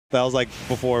That was like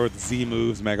before with Z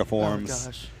moves, Mega Forms. Oh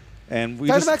gosh. And we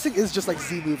Dynamaxing is just like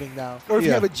Z moving now. Or if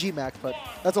you have a G Max, but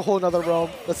that's a whole nother realm.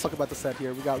 Let's talk about the set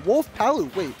here. We got Wolf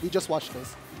Palu. Wait, we just watched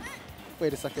this.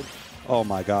 Wait a second. Oh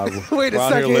my God. Wait a We're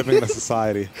out second. here living in a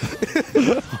society.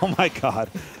 Oh my God.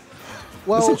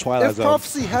 Well, this is Twilight if Zone.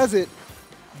 Prophecy has it,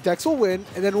 Dex will win,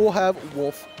 and then we'll have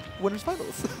Wolf Winners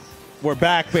Finals. We're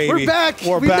back, baby. We're back.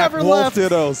 We're We back. never Wolf left.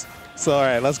 Dittos. So, all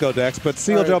right, let's go, Dex. But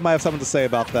Seagull Joe might have something to say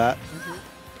about that.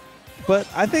 But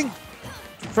I think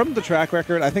from the track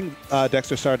record, I think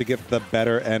Dexter started to get the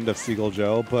better end of Seagull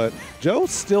Joe. But Joe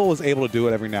still was able to do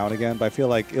it every now and again. But I feel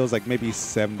like it was like maybe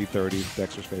 70-30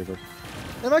 Dexter's favor.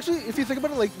 And actually, if you think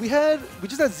about it, like we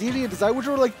just had Zini and Desire, which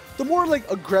were like the more like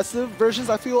aggressive versions,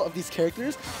 I feel, of these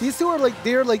characters. These two are like,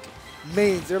 they're like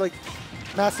mains. They're like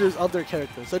masters of their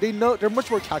characters. So they know, they're much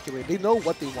more calculated. They know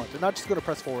what they want. They're not just going to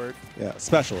press forward. Yeah,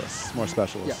 specialists. More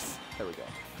specialists. Yes, there we go.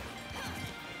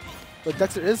 But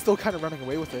Dexter is still kind of running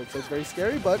away with it, so it's very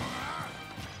scary, but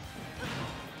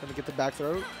gonna get the back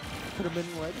throw, put him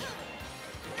in ledge.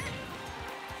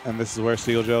 And this is where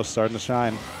Seagull Joe's starting to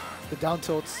shine. The down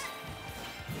tilts.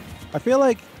 I feel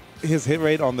like his hit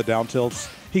rate on the down tilts,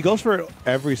 he goes for it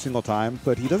every single time,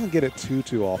 but he doesn't get it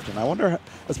too often. I wonder,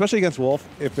 especially against Wolf,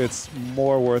 if it's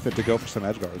more worth it to go for some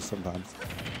edge guards sometimes.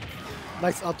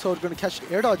 Nice up tilt, gonna catch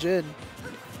the air dodge in.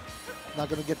 Not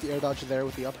gonna get the air dodge there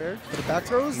with the up air. But the back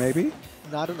throws? Maybe?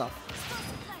 Not enough.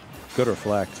 Good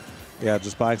reflect. Yeah,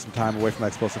 just buying some time away from that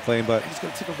explosive flame, but He's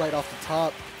gonna take him right off the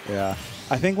top. yeah.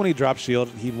 I think when he dropped shield,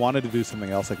 he wanted to do something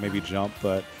else, like maybe jump,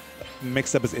 but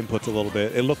mixed up his inputs a little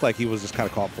bit. It looked like he was just kind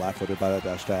of caught flat-footed by that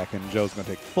dash attack, and Joe's going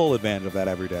to take full advantage of that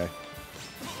every day.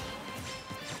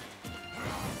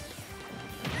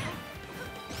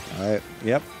 All right.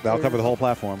 Yep, that'll cover the whole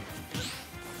platform.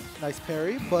 Nice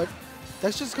parry, but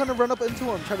that's just gonna run up into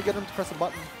him, try to get him to press a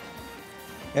button.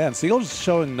 Yeah, and Seagull's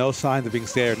showing no signs of being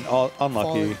scared.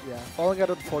 Unlucky. Falling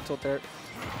out of the forward tilt there.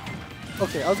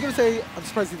 Okay, I was gonna say I'm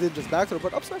surprised he didn't just back throw,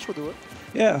 but up smash will do it.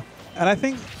 Yeah, and I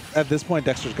think at this point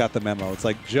Dexter's got the memo. It's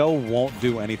like Joe won't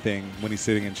do anything when he's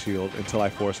sitting in shield until I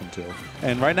force him to.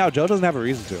 And right now Joe doesn't have a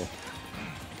reason to.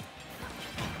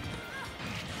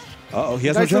 Uh-oh, he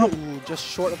has no jump. Ooh, just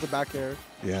short of the back air.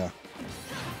 Yeah.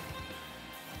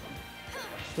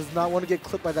 Does not want to get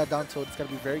clipped by that down tilt. It's got to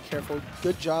be very careful.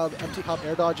 Good job, empty hop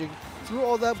air dodging through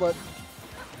all that, but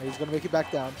he's going to make it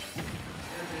back down.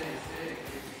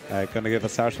 All right, going to get the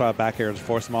sour spot back air to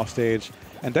force him off stage.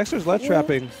 And Dexter's ledge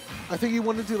trapping. I think he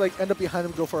wanted to like end up behind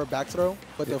him, go for a back throw,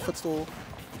 but the footstool,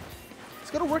 it's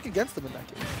going to work against him in that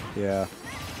case. Yeah.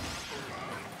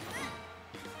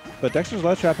 But Dexter's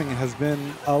ledge trapping has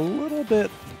been a little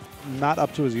bit not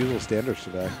up to his usual standards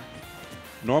today.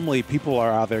 Normally, people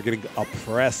are out there getting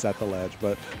oppressed at the ledge,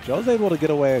 but Joe's able to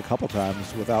get away a couple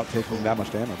times without taking that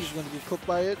much damage. He's going to get clipped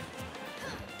by it.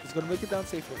 He's going to make it down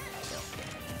safely.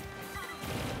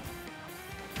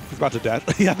 He's about to dash.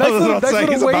 Yeah, I was about to say,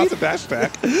 he's about to dash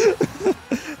attack.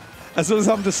 As soon as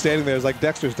I'm just standing there, it's like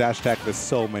Dexter's dash attack this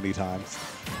so many times.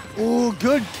 Ooh,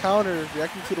 good counter.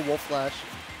 Reacting to the Wolf Flash.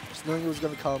 Just knowing it was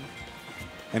going to come.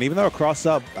 And even though it crossed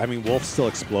up, I mean, Wolf still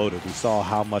exploded. We saw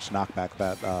how much knockback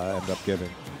that ended up giving.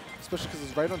 Especially because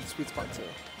it's right on the sweet spot, too.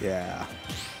 Yeah.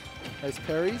 Nice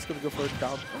parry. He's going to go for a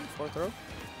down forward throw.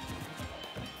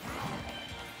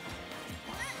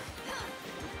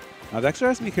 Now, Dexter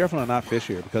has to be careful to not fish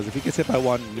here, because if he gets hit by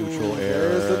one neutral air,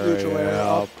 there's the neutral air.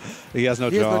 Up. He has no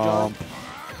jump.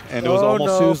 And it was Oh,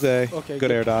 almost no. Tuesday. Okay,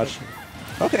 good air dodge.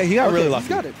 Okay, he got really lucky. He's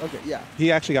got it. Okay, yeah.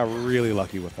 He actually got really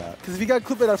lucky with that. Because if he got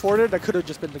clipped at that forward air, that could have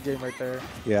just been the game right there.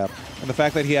 Yeah. And the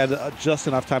fact that he had just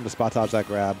enough time to spot dodge that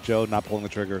grab, Joe not pulling the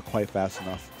trigger quite fast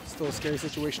enough. Still a scary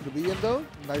situation to be in, though.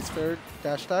 Nice fair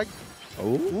dash tag.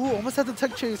 Ooh, almost had the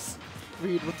tech chase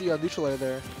read with the neutral air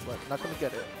there, but not going to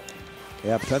get it.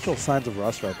 Yeah, potential signs of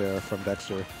rust right there from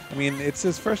Dexter. I mean, it's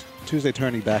his first Tuesday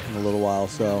tourney back in a little while,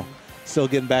 so still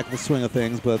getting back in the swing of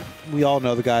things, but we all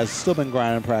know the guy's still been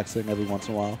grinding and practicing every once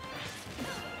in a while.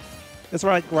 It's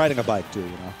like riding a bike, too, you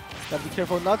know. Gotta be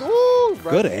careful not. Ooh!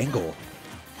 Right. Good angle.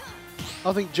 I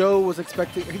don't think Joe was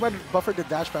expecting. He might have buffered the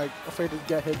dash back, afraid to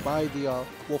get hit by the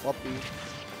Wolf up B.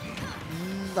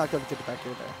 Not going to get the back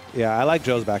air there. Yeah, I like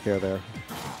Joe's back air there.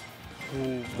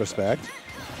 Ooh. Respect.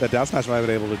 That down smash might have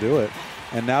been able to do it.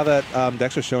 And now that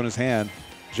Dexter's shown his hand,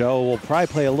 Joe will probably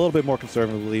play a little bit more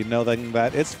conservatively, knowing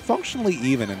that it's functionally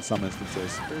even in some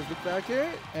instances. There's the back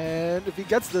air, and if he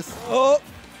gets this,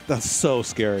 That's so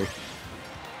scary.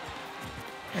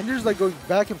 And you're just like going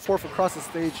back and forth across the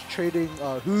stage, trading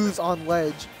who's on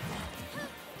ledge.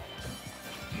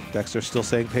 Dexter still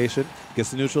staying patient.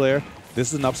 Gets the neutral air.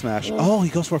 This is an up smash. Oh, he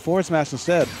goes for a forward smash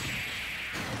instead.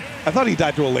 I thought he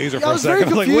died to a laser for I a was very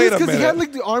second. I'm like, confused wait a because he had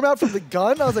minute. like the arm out from the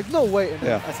gun. I was like, no way. And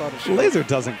then Yeah. I saw the shot. Laser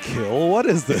doesn't kill. What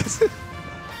is this?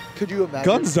 Could you imagine?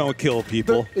 Guns don't kill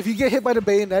people. If you get hit by the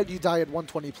bayonet, you die at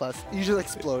 120 plus. You just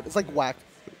explode. It's like whack.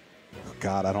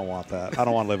 God, I don't want that. I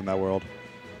don't want to live in that world.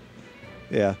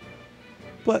 Yeah.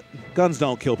 But guns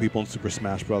don't kill people in Super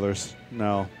Smash Brothers.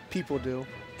 No. People do.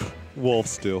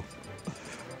 Wolves do.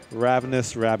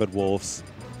 Ravenous, rabid wolves.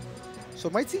 So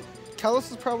we might see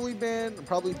Kalos is probably banned, and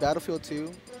probably Battlefield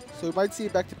 2. So we might see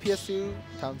it back to PS2.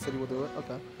 Town City will do it.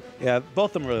 Okay. Yeah,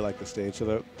 both of them really like the stage,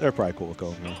 so they're probably cool with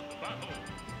going there.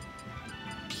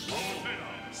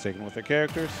 Sticking with their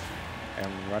characters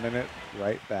and running it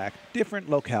right back. Different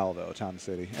locale, though, Town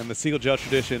City. And the Seagull Joe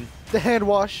tradition. The hand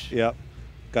wash. Yep.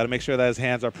 Got to make sure that his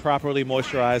hands are properly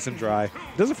moisturized and dry.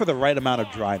 He does it for the right amount of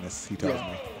dryness, he tells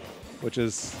me, which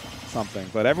is something.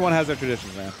 But everyone has their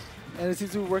traditions, man. And it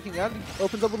seems to be working out. He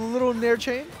opens up with a little nair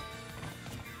chain.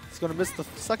 He's going to miss the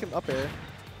second up air.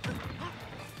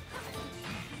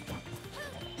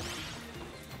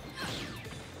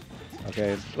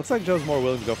 Okay, looks like Joe's more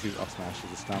willing to go for these up smashes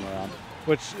this time around,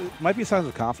 which might be signs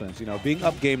of confidence. You know, being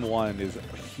up game 1 is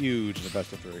huge in the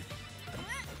best of 3.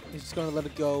 He's just going to let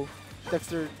it go.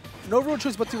 Dexter, no real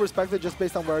choice but to respect it just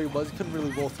based on where he was. He couldn't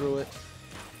really roll through it.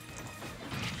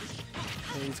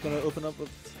 And he's going to open up with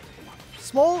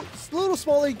little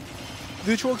small like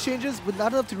neutral exchanges, but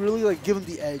not enough to really like give him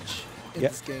the edge in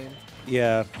this game.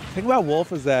 Yeah. The thing about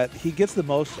Wolf is that he gets the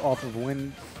most off of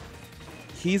when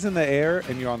he's in the air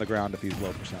and you're on the ground if he's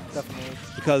low percent. Definitely.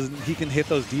 Because he can hit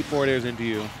those deep forward airs into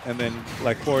you and then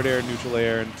like forward air, neutral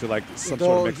air into like some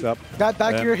sort of mix up. That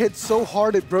back air hit so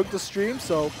hard it broke the stream,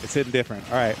 so. It's hitting different.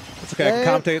 All right. It's okay. I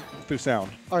can commentate through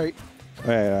sound. All right. All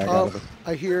right, I got it.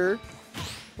 I hear.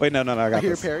 Wait, no, I got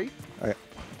this. this. I hear parry. Okay.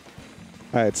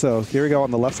 All right, so here we go on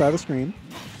the left side of the screen.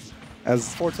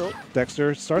 As Forward tilt.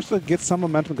 Dexter starts to get some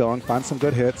momentum going, finds some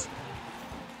good hits.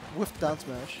 Whiff down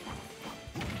smash.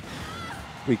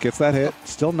 He gets that hit.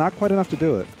 Still not quite enough to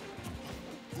do it.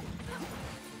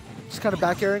 Just kind of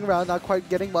back airing around, not quite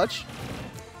getting much.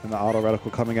 And the auto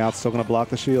reticle coming out, still going to block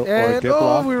the shield And or get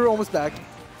blocked. we were almost back.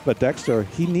 But Dexter,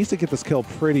 he needs to get this kill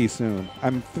pretty soon.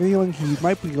 I'm feeling he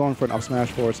might be going for an up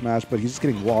smash, forward smash, but he's just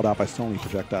getting walled out by so many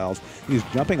projectiles. He's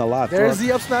jumping a lot. There's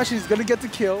the up smash. He's going to get the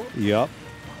kill. Yep.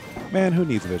 Man, who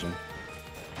needs vision?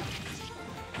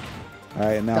 All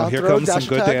right, and now Down here throw, comes some dash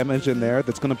good attack. damage in there.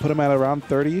 That's going to put him at around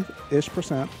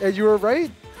 30-ish%. And you were right.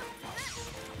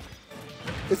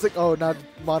 It's like, oh, now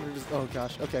monitors. Oh,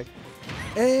 gosh. Okay.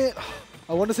 And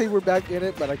I want to say we're back in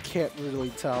it, but I can't really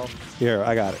tell. Here,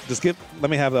 I got it. Just let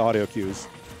me have the audio cues.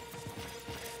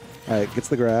 All right, gets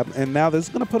the grab. And now this is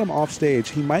going to put him off stage.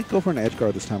 He might go for an edge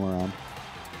guard this time around.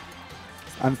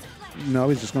 No,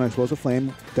 he's just going to expose a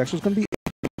flame. Dexter's going to be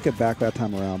able to get back that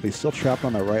time around, but he's still trapped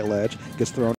on that right ledge.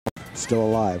 Gets thrown off, still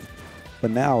alive.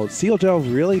 But now, Seagull Joe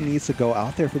really needs to go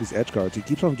out there for these edge guards. He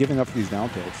keeps on giving up for these down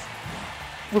tilts.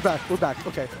 We're back. We're back.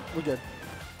 Okay, we're good.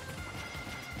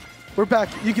 We're back.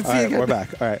 You can see again. We're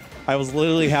back. All right. I was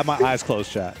literally have my eyes closed,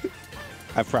 chat.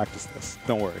 I've practiced this.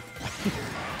 Don't worry.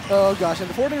 Oh gosh, and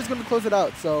the forward is going to close it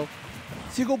out. So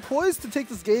Seagull poised to take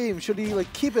this game. Should he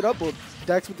like keep it up with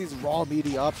Dex with these raw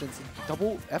meaty options?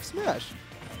 Double F smash.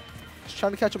 Just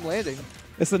trying to catch him landing.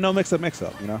 It's the no mix-up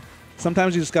mix-up, you know?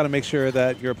 Sometimes you just got to make sure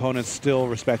that your opponent's still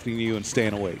respecting you and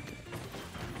staying awake.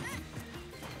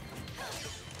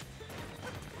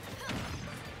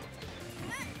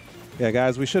 Yeah,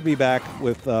 guys, we should be back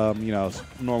with, you know,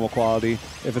 normal quality.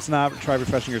 If it's not, try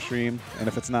refreshing your stream. And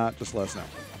if it's not, just let us know.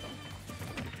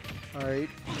 All right,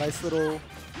 nice little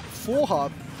full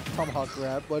hop tomahawk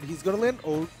grab, but he's going to land.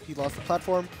 Oh, he lost the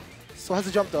platform. Still has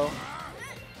a jump, though.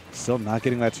 Still not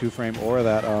getting that 2-frame or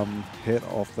that hit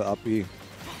off the up B.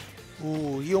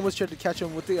 Ooh, he almost tried to catch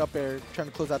him with the up air, trying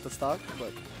to close out the stock,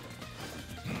 but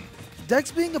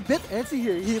Dex being a bit antsy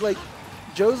here. He like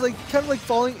Joe's like kind of like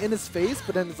falling in his face,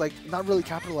 but then it's like not really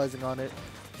capitalizing on it.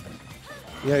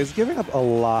 Yeah, he's giving up a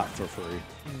lot for free.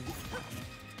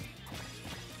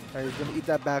 All right, he's gonna eat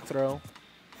that back throw.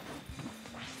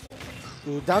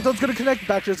 Ooh, down tilt's gonna connect.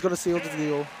 Back throw's gonna seal the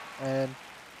deal, and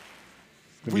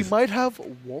we might have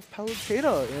Wolf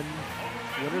Palutena in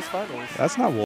winners finals. That's not Wolf.